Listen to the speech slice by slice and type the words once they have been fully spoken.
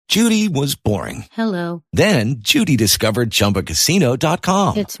Judy was boring. Hello. Then Judy discovered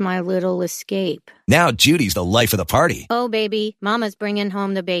ChumbaCasino.com. It's my little escape. Now Judy's the life of the party. Oh, baby, mama's bringing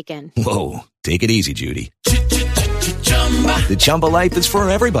home the bacon. Whoa, take it easy, Judy. The Chumba life is for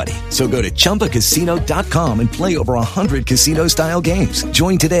everybody. So go to ChumbaCasino.com and play over 100 casino-style games.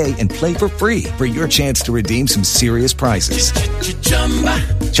 Join today and play for free for your chance to redeem some serious prizes.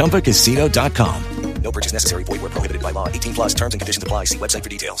 ChumbaCasino.com. No purchase necessary. Void where prohibited by law. 18 plus terms and conditions apply. See website for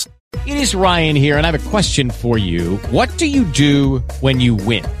details. It is Ryan here, and I have a question for you. What do you do when you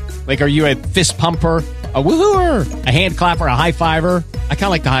win? Like, are you a fist pumper, a woohooer, a hand clapper, a high fiver? I kind of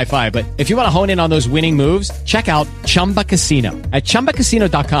like the high five, but if you want to hone in on those winning moves, check out Chumba Casino. At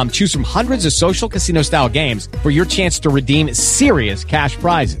ChumbaCasino.com, choose from hundreds of social casino-style games for your chance to redeem serious cash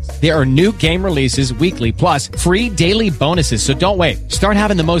prizes. There are new game releases weekly, plus free daily bonuses. So don't wait. Start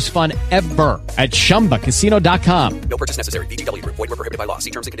having the most fun ever at ChumbaCasino.com. No purchase necessary. VGW. Void where prohibited by law.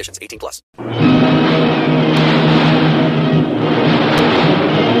 See terms and conditions. 18 plus.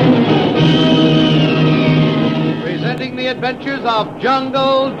 Presenting the adventures of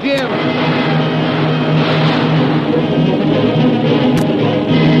Jungle Jim.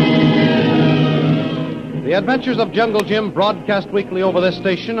 The Adventures of Jungle Jim, broadcast weekly over this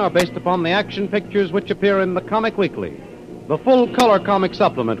station, are based upon the action pictures which appear in the Comic Weekly, the full-color comic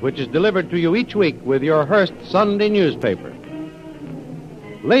supplement which is delivered to you each week with your Hearst Sunday newspaper.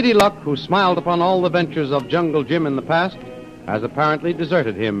 Lady Luck, who smiled upon all the ventures of Jungle Jim in the past, has apparently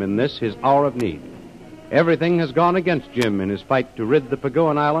deserted him in this, his hour of need. Everything has gone against Jim in his fight to rid the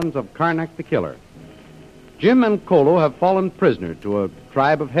Pagoan Islands of Karnak the Killer. Jim and Kolo have fallen prisoner to a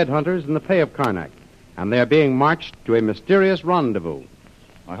tribe of headhunters in the pay of Karnak, and they are being marched to a mysterious rendezvous.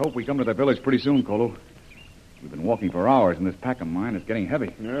 I hope we come to the village pretty soon, Kolo. We've been walking for hours, and this pack of mine is getting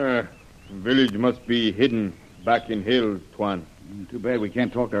heavy. The village must be hidden back in hills, Tuan. Too bad we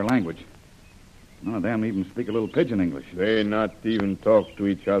can't talk their language. None of them even speak a little pidgin English. They not even talk to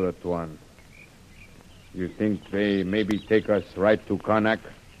each other, Tuan. You think they maybe take us right to Karnak?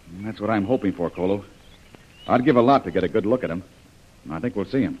 That's what I'm hoping for, Kolo. I'd give a lot to get a good look at him. I think we'll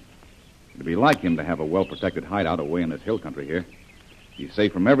see him. It'd be like him to have a well-protected hideout away in this hill country here. He's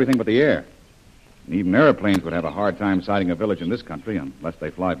safe from everything but the air. And even airplanes would have a hard time sighting a village in this country unless they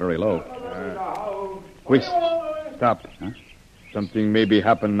fly very low. Quick, stop. Huh? Something maybe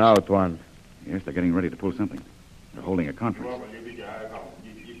happened now, Tuan. Yes, they're getting ready to pull something. They're holding a conference.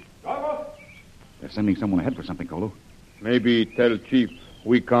 They're sending someone ahead for something, Kolo. Maybe tell Chief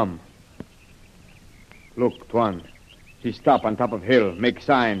we come. Look, Tuan. He stop on top of hill, make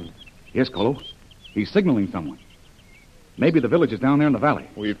sign. Yes, Kolo. He's signaling someone. Maybe the village is down there in the valley.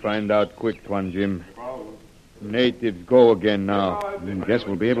 We find out quick, Tuan Jim. Natives go again now. Then guess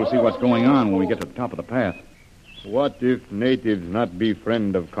we'll be able to see what's going on when we get to the top of the path. What if natives not be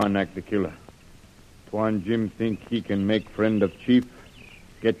friend of Karnak the Killer? Tuan Jim think he can make friend of Chief?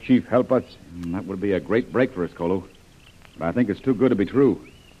 Get Chief help us? That would be a great break for us, Kolo. But I think it's too good to be true.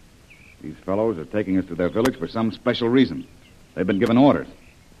 These fellows are taking us to their village for some special reason. They've been given orders.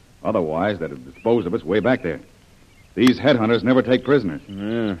 Otherwise, they'd have disposed of us way back there. These headhunters never take prisoners.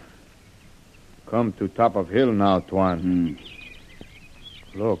 Yeah. Come to top of hill now, Tuan.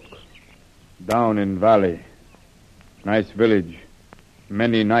 Look. Down in valley. Nice village.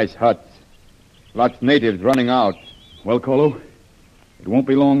 Many nice huts. Lots natives running out. Well, Kolo, it won't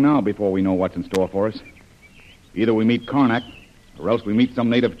be long now before we know what's in store for us. Either we meet Karnak, or else we meet some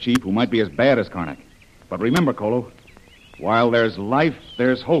native chief who might be as bad as Karnak. But remember, Kolo, while there's life,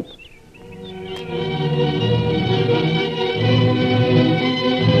 there's hope.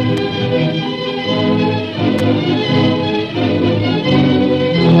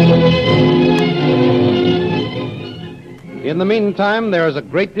 In the meantime, there is a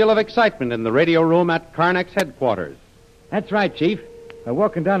great deal of excitement in the radio room at Karnak's headquarters. That's right, Chief. We're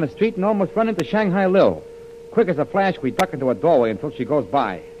walking down the street and almost run into Shanghai Lil. Quick as a flash, we duck into a doorway until she goes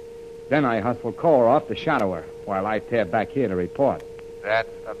by. Then I hustle Cora off to shadow her, while I tear back here to report.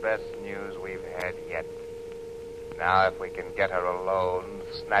 That's the best news we've had yet. Now, if we can get her alone,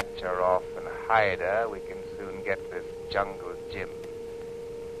 snatch her off, and hide her, we can soon get this Jungle Jim.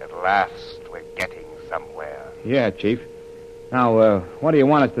 At last, we're getting somewhere. Yeah, Chief. Now, what do you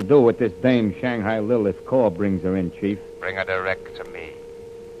want us to do with this dame Shanghai Lil if Cora brings her in, Chief? Bring her direct to me.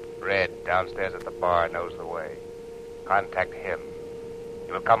 Red, downstairs at the bar, knows the way. Contact him.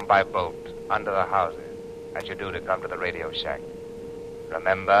 He will come by boat, under the houses, as you do to come to the radio shack.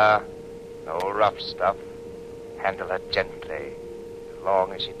 Remember, no rough stuff. Handle her gently, as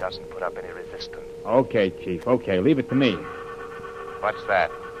long as she doesn't put up any resistance. Okay, Chief, okay. Leave it to me. What's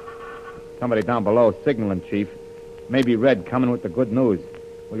that? Somebody down below signaling, Chief. Maybe Red coming with the good news.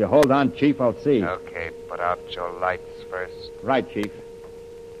 Will you hold on, Chief? I'll see. Okay, put out your lights first. Right, Chief.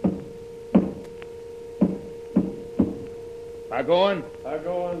 Pagoan?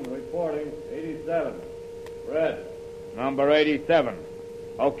 Pagoan, reporting 87. Red. Number 87.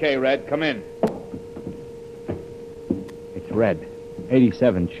 Okay, Red, come in. It's Red.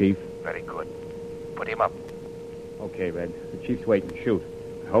 87, Chief. Very good. Put him up. Okay, Red. The Chief's waiting. Shoot.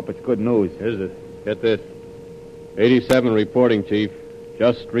 I hope it's good news. Here's it. Get this. 87 reporting, Chief.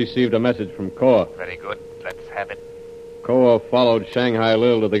 Just received a message from Koa. Very good. Let's have it. Koa followed Shanghai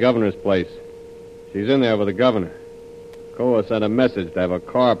Lil to the governor's place. She's in there with the governor. Koa sent a message to have a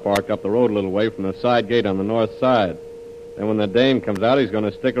car parked up the road a little way from the side gate on the north side. Then when the dame comes out, he's going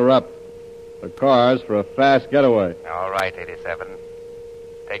to stick her up. The car's for a fast getaway. All right, 87.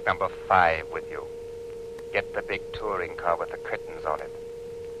 Take number 5 with you. Get the big touring car with the curtains on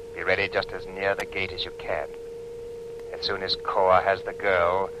it. Be ready just as near the gate as you can. As soon as Koa has the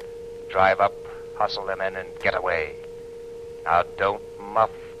girl, drive up, hustle them in, and get away. Now, don't muff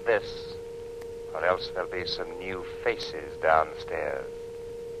this, or else there'll be some new faces downstairs.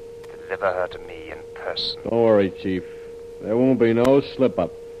 Deliver her to me in person. Don't worry, Chief. There won't be no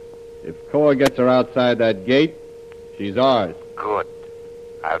slip-up. If Koa gets her outside that gate, she's ours. Good.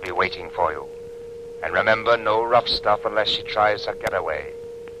 I'll be waiting for you. And remember, no rough stuff unless she tries her getaway.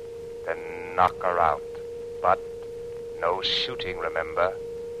 Then knock her out. But no shooting, remember.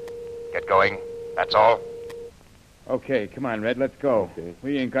 Get going. That's all. Okay, come on, Red. Let's go. Okay.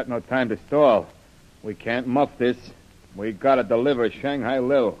 We ain't got no time to stall. We can't muff this. We gotta deliver Shanghai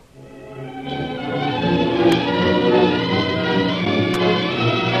Lil.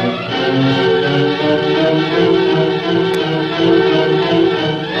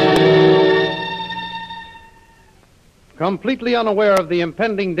 Completely unaware of the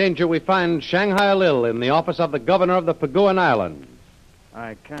impending danger, we find Shanghai Lil in the office of the governor of the Paguan Islands.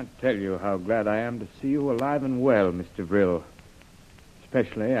 I can't tell you how glad I am to see you alive and well, Mr. Brill.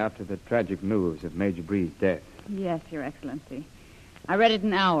 Especially after the tragic news of Major Bree's death. Yes, Your Excellency. I read it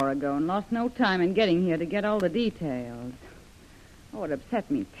an hour ago and lost no time in getting here to get all the details. Oh, it upset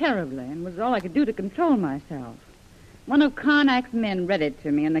me terribly and was all I could do to control myself. One of Carnack's men read it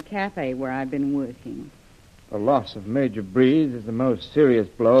to me in the cafe where I've been working. The loss of Major Breeze is the most serious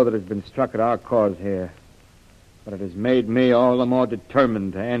blow that has been struck at our cause here. But it has made me all the more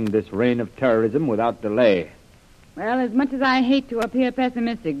determined to end this reign of terrorism without delay. Well, as much as I hate to appear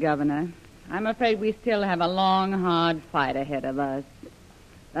pessimistic, Governor, I'm afraid we still have a long, hard fight ahead of us.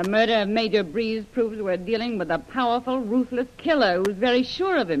 The murder of Major Breeze proves we're dealing with a powerful, ruthless killer who's very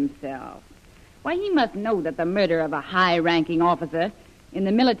sure of himself. Why, he must know that the murder of a high-ranking officer in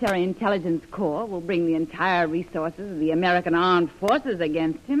the Military Intelligence Corps will bring the entire resources of the American Armed Forces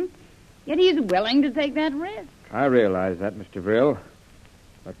against him. Yet he's willing to take that risk. I realize that, Mr. Brill.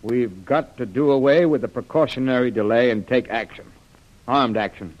 But we've got to do away with the precautionary delay and take action. Armed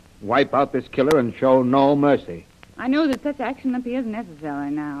action. Wipe out this killer and show no mercy. I know that such action appears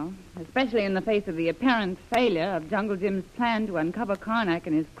necessary now, especially in the face of the apparent failure of Jungle Jim's plan to uncover Carnack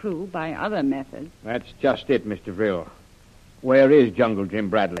and his crew by other methods. That's just it, Mr. Brill. Where is Jungle Jim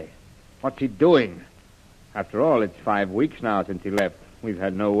Bradley? What's he doing? After all, it's 5 weeks now since he left. We've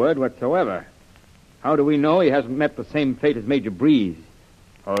had no word whatsoever. How do we know he hasn't met the same fate as Major Breeze?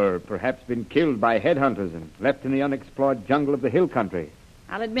 Or perhaps been killed by headhunters and left in the unexplored jungle of the hill country?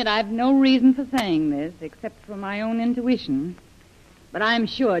 I'll admit I've no reason for saying this, except for my own intuition. But I'm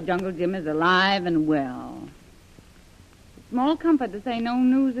sure Jungle Jim is alive and well. Small comfort to say no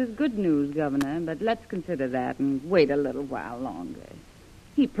news is good news, Governor, but let's consider that and wait a little while longer.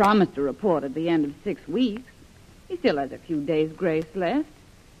 He promised to report at the end of 6 weeks. He still has a few days' grace left.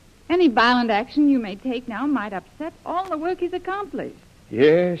 Any violent action you may take now might upset all the work he's accomplished.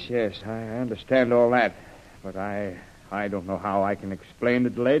 Yes, I understand all that. But I don't know how I can explain the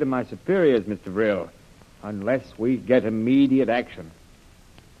delay to my superiors, Mr. Brill, unless we get immediate action.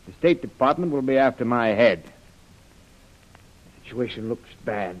 The State Department will be after my head. The situation looks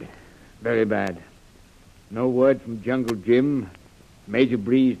bad. Very bad. No word from Jungle Jim. Major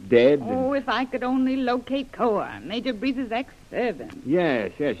Breeze dead. Oh, if I could only locate Koa, Major Breeze's ex-servant.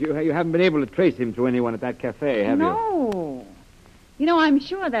 Yes. You haven't been able to trace him to anyone at that cafe, have you? No. You know, I'm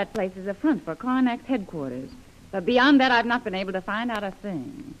sure that place is a front for Carnack's headquarters. But beyond that, I've not been able to find out a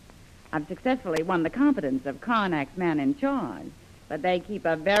thing. I've successfully won the confidence of Carnack's man in charge, but they keep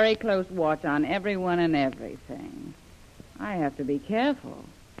a very close watch on everyone and everything. I have to be careful.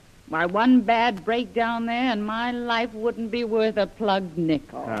 Why, one bad break down there and my life wouldn't be worth a plugged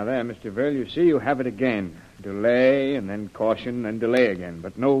nickel. Now, there, Mr. Brill, you see, you have it again. Delay, and then caution, and delay again,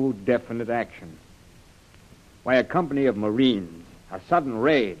 but no definite action. Why, a company of Marines, A sudden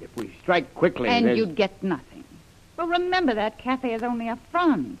raid. If we strike quickly, And there's... you'd get nothing. Well, remember, that cafe is only a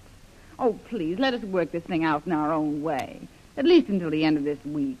front. Oh, please, let us work this thing out in our own way. At least until the end of this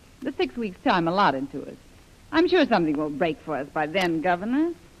week. The 6 weeks' time allotted to us. I'm sure something will break for us by then,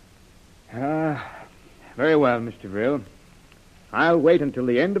 Governor. Very well, Mr. Vril. I'll wait until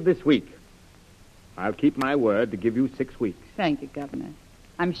the end of this week. I'll keep my word to give you 6 weeks. Thank you, Governor.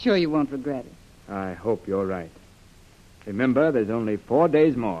 I'm sure you won't regret it. I hope you're right. Remember, there's only 4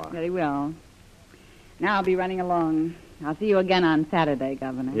 days more. Very well. Now I'll be running along. I'll see you again on Saturday,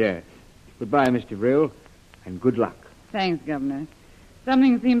 Governor. Yes. Goodbye, Mr. Vril, and good luck. Thanks, Governor.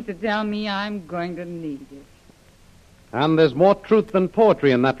 Something seems to tell me I'm going to need it. And there's more truth than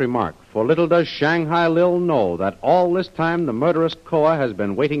poetry in that remark, for little does Shanghai Lil know that all this time the murderous Koa has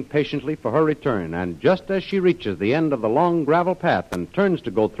been waiting patiently for her return, and just as she reaches the end of the long gravel path and turns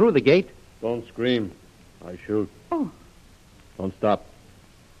to go through the gate... Don't scream. I shoot. Oh. Don't stop.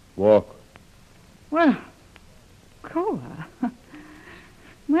 Walk. Well, Koa.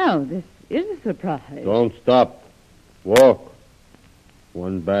 Well, this is a surprise. Don't stop. Walk.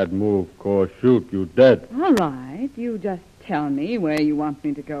 One bad move, Koa, shoot, you dead. All right. You just tell me where you want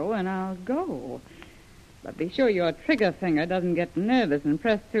me to go, and I'll go. But be sure your trigger finger doesn't get nervous and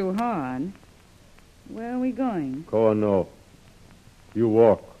press too hard. Where are we going? Koa, no. You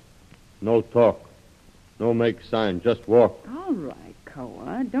walk. No talk. No make sign. Just walk. All right,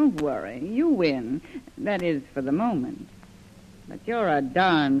 Koa. Don't worry. You win. That is, for the moment. But you're a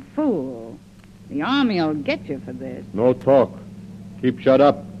darn fool. The Army'll get you for this. No talk. Keep shut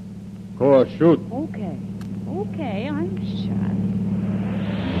up. Koa, shoot. Okay. Okay, I'm shut.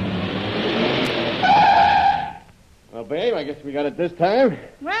 Well, babe, I guess we got it this time.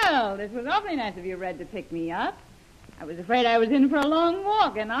 Well, this was awfully nice of you, Red, to pick me up. I was afraid I was in for a long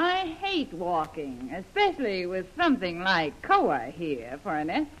walk, and I hate walking, especially with something like Koa here for an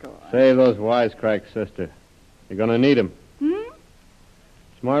escort. Save those wisecracks, sister. You're gonna need 'em.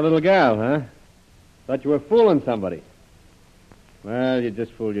 Smart little gal, huh? Thought you were fooling somebody. Well, you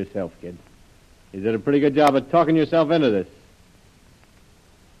just fooled yourself, kid. You did a pretty good job of talking yourself into this.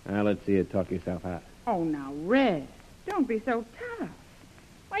 Now, let's see you talk yourself out. Oh, now, Red, don't be so tough.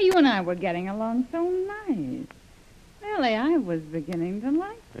 Why, you and I were getting along so nice. Really, I was beginning to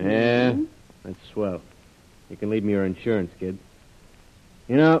like you. Yeah, that's swell. You can leave me your insurance, kid.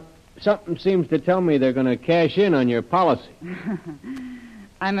 You know, something seems to tell me they're going to cash in on your policy.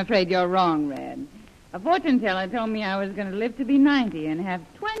 I'm afraid you're wrong, Red. A fortune teller told me I was going to live to be 90 and have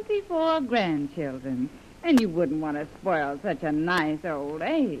 24 grandchildren. And you wouldn't want to spoil such a nice old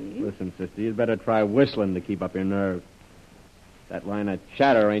age. Listen, sister, you'd better try whistling to keep up your nerve. That line of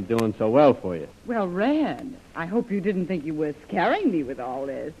chatter ain't doing so well for you. Well, Red, I hope you didn't think you were scaring me with all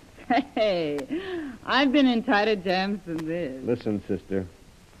this. Hey, I've been in tighter jams than this. Listen, sister,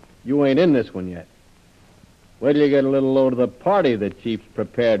 you ain't in this one yet. Wait till you get a little low to the party the Chief's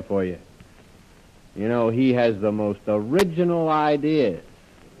prepared for you. You know, he has the most original ideas.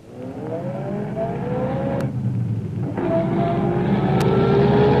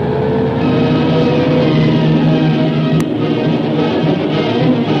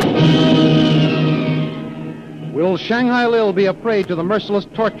 Will Shanghai Lil be a prey to the merciless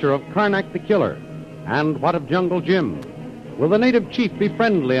torture of Karnak the Killer? And what of Jungle Jim? Will the native chief be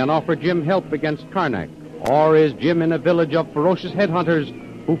friendly and offer Jim help against Karnak? Or is Jim in a village of ferocious headhunters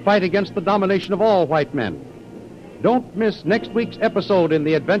who fight against the domination of all white men? Don't miss next week's episode in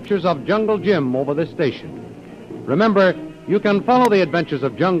The Adventures of Jungle Jim over this station. Remember, you can follow the adventures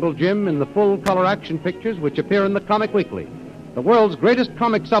of Jungle Jim in the full-color action pictures which appear in the Comic Weekly, the world's greatest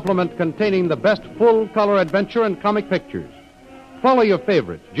comic supplement containing the best full-color adventure and comic pictures. Follow your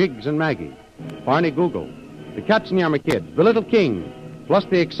favorites, Jiggs and Maggie, Barney Google, the Katzenjammer Kids, the Little King, plus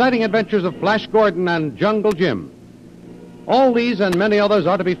the exciting adventures of Flash Gordon and Jungle Jim. All these and many others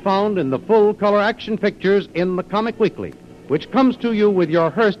are to be found in the full-color action pictures in the Comic Weekly, which comes to you with your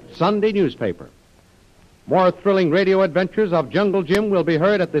Hearst Sunday newspaper. More thrilling radio adventures of Jungle Jim will be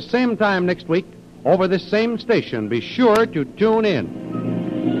heard at the same time next week over this same station. Be sure to tune in.